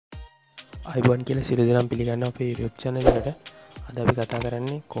අයිබෝන් කියලා සියලු දෙනාම පිළිගන්නවා අපේ YouTube channel එකට. අද අපි කතා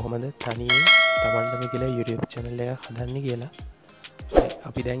කරන්නේ කොහොමද තනියෙන් තමන්ටම කියලා YouTube channel එකක් හදන්නේ කියලා.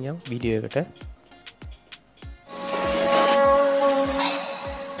 අපි දැන් යමු වීඩියෝ එකට.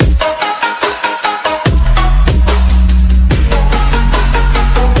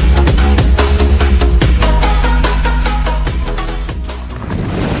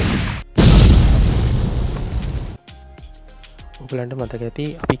 ඔයගලන්ට මතක ඇති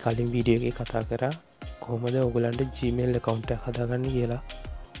අපි කලින් වීඩියෝ එකේ කතා කරා කොහොමද ඔයගලන්ට Gmail account එකක් හදාගන්න කියලා.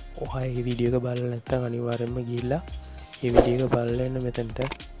 ඔයා මේ වීඩියෝ එක බලලා නැත්නම් අනිවාර්යයෙන්ම ගිහිල්ලා මේ වීඩියෝ එක බලලා එන්න මෙතනට.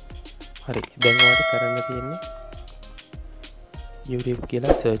 හරි. දැන් ඔයාලට කරන්න තියෙන්නේ YouTube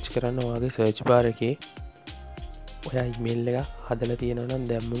කියලා search කරන්න. ඔයාගේ search bar එකේ ඔයා email එක හදලා තියෙනවා නම්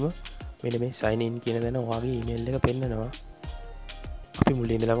දැම්මම මෙන්න මේ sign in කියන දේ ඔයාගේ email එක පෙන්නනවා. අපි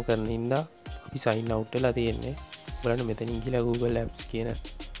මුලින් ඉඳලම කරන ඉඳලා අපි sign out වෙලා තියෙන්නේ. බලන්න මෙතනින් ගිහලා Google Apps කියන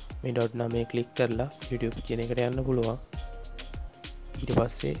මේ ඩොට් නමේ ක්ලික් කරලා YouTube කියන එකට යන්න පුළුවන්. ඊට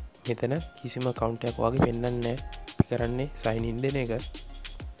පස්සේ මෙතන කිසිම account එකක් වගේ පෙන්වන්නේ නැහැ. අපි කරන්නේ sign in දෙන එක.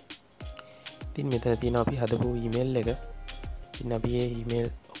 ඉතින් මෙතන තියෙන අපි හදපු email එක. ඉතින් අපි මේ email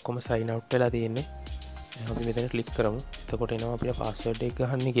ඔක්කොම sign out වෙලා තියෙන්නේ. අපි මෙතන ක්ලික් කරමු. එතකොට එනවා අපිට password එක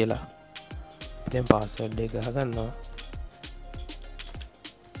ගහන්න කියලා. දැන් password එක ගහගන්නවා.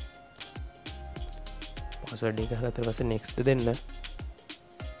 password එක ගත්තට පස්සේ next දෙන්න.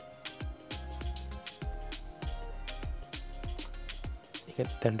 ඒක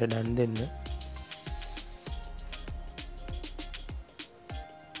තැන්ට done දෙන්න.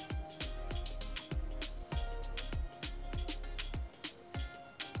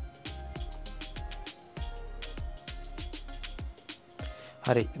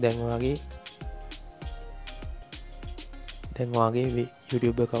 හරි. දැන් ඔයාගේ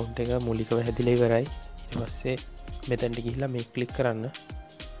YouTube account එක මූලිකව හැදිලා ඉවරයි. ඊට පස්සේ මෙතනට ගිහිල්ලා මේ ක්ලික් කරන්න.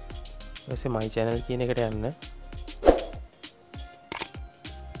 ඊට පස්සේ my channel කියන එකට යන්න.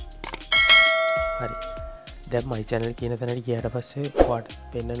 හරි. දැන් my channel කියන තැනට ගියාට පස්සේ ඔයාට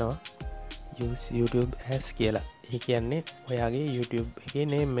පෙන්නනවා use YouTube as කියලා. ඒ කියන්නේ ඔයාගේ YouTube එකේ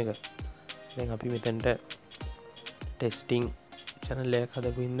name එක. දැන් අපි මෙතනට testing channel එකක්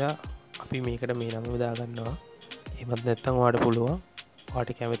හදපු ඉඳලා අපි මේකට මේ නම දාගන්නවා. එහෙමත් නැත්නම් ඔයාට පුළුවන් ඔයාට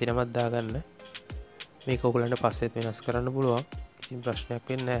කැමති නමක් දාගන්න. මේක ඔයගලන්ට පස්සෙත් වෙනස් කරන්න පුළුවන්. කිසිම ප්‍රශ්නයක්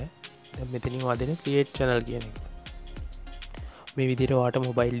වෙන්නේ නැහැ. දැන් මෙතනින් වදින create channel කියන එක. මේ විදිහට ඔයාට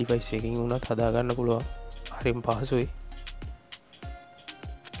mobile device එකකින් උනත් හදාගන්න පුළුවන්. හරිම පහසුයි.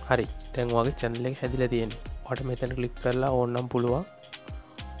 හරි. දැන් ඔයාගේ channel එක හැදිලා තියෙන්නේ. ඔයාට මෙතන click කරලා ඕන නම් පුළුවන්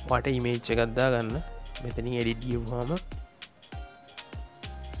ඔයාට image එකක් දාගන්න. මෙතනින් edit ගියුවාම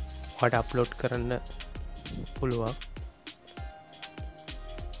ඔයාට upload කරන්න පුළුවන්.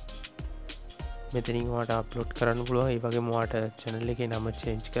 මෙතනින් ඔයාට අප්ලෝඩ් කරන්න පුළුවන්. ඒ වගේම ඔයාට channel එකේ නම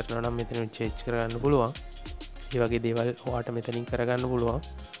change කරනවා නම් මෙතනින් change කරගන්න පුළුවන්. ඒ වගේ දේවල් ඔයාට මෙතනින් කරගන්න පුළුවන්.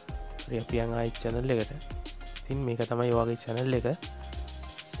 හරි අපි යන් ආයි channel එකට. ඉතින් මේක තමයි ඔයාගේ channel එක.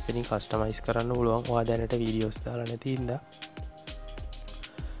 මෙතනින් customize කරන්න පුළුවන්. ඔයා දැනට videos දාලා නැති හින්දා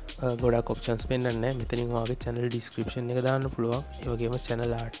ගොඩක් options පෙන්නන්නේ නැහැ. මෙතනින් ඔයාගේ channel description එක දාන්න පුළුවන්. ඒ වගේම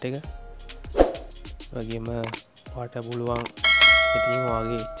channel art එක. ඒ වගේම ඔයාට පුළුවන් මෙතනින්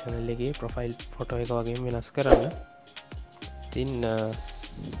ඔයාගේ channel එකේ profile photo එක වගේම වෙනස් කරන්න. ඉතින්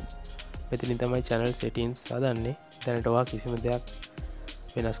මෙතනින් තමයි channel settings හදන්නේ. දැනට ඔයා කිසිම දෙයක්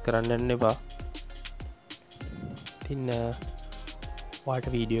වෙනස් කරන්න යන්න එපා. ඉතින් ඔයාට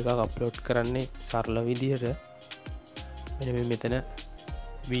වීඩියෝ එකක් අප්ලෝඩ් කරන්නේ සරල විදිහට මෙන්න මෙතන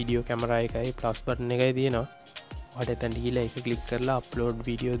වීඩියෝ කැමරා එකයි ප්ලස් බටන් එකයි තියෙනවා. ඔයාට එතනට ගිහලා ඒක ක්ලික් කරලා අප්ලෝඩ්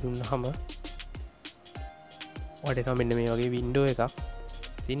වීඩියෝ දුන්නාම ඔයාට එනවා මෙන්න මේ වගේ වින්ඩෝ එකක්.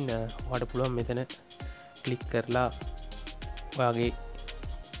 ඉතින් ඔයාට පුළුවන් මෙතන ක්ලික් කරලා ඔයාගේ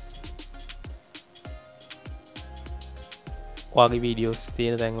වීඩියෝස්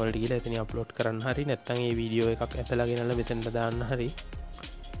තියෙන තැන් වලට ගිහලා එතන අප්ලෝඩ් කරන්න හරි නැත්නම් මේ වීඩියෝ එකක් ඇදලා ගෙනල්ලා මෙතනට දාන්න හරි.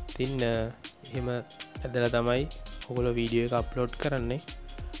 ඉතින් එහෙම ඇදලා තමයි ඔයගොල්ලෝ වීඩියෝ එක අප්ලෝඩ් කරන්නේ.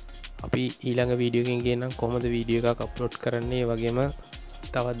 අපි ඊළඟ වීඩියෝ එකකින් කියන්නම් කොහොමද වීඩියෝ එකක් අප්ලෝඩ් කරන්නේ. ඒ වගේම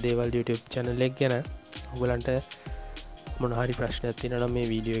තවත් දේවල් YouTube channel එක ගැන. ඔයගලන්ට මොන හරි ප්‍රශ්නයක් තියෙනවා නම් මේ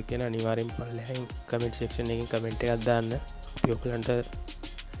වීඩියෝ එක ගැන අනිවාර්යෙන් පල්ලෙහායින් කමෙන්ට් සෙක්ෂන් එකකින් කමෙන්ට් එකක් දාන්න. අපි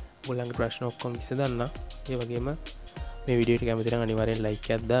ඔයගලන්ගේ ප්‍රශ්න ඔක්කොම විසඳන්න. ඒ වගේම මේ වීඩියෝ එකට කැමති නම් අනිවාර්යෙන් like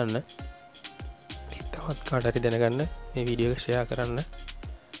එකක් දාන්න. තවත් කාට හරි දැනගන්න මේ වීඩියෝ එක share කරන්න.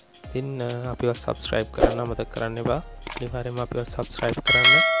 ඉතින් අපිව subscribe කරන්න අමතක කරන්න එපා. අනිවාර්යෙන්ම අපිව subscribe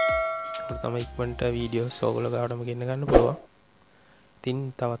කරන්න. ඒක තමයි ඉක්මනට වීඩියෝස් ඔයගොල්ලෝ ගාවටම ගෙන්න ගන්න පුළුවන්. ඉතින්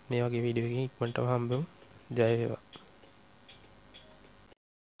තවත් මේ වගේ වීඩියෝ එකකින් ඉක්මනටම හම්බෙමු. ජය වේවා.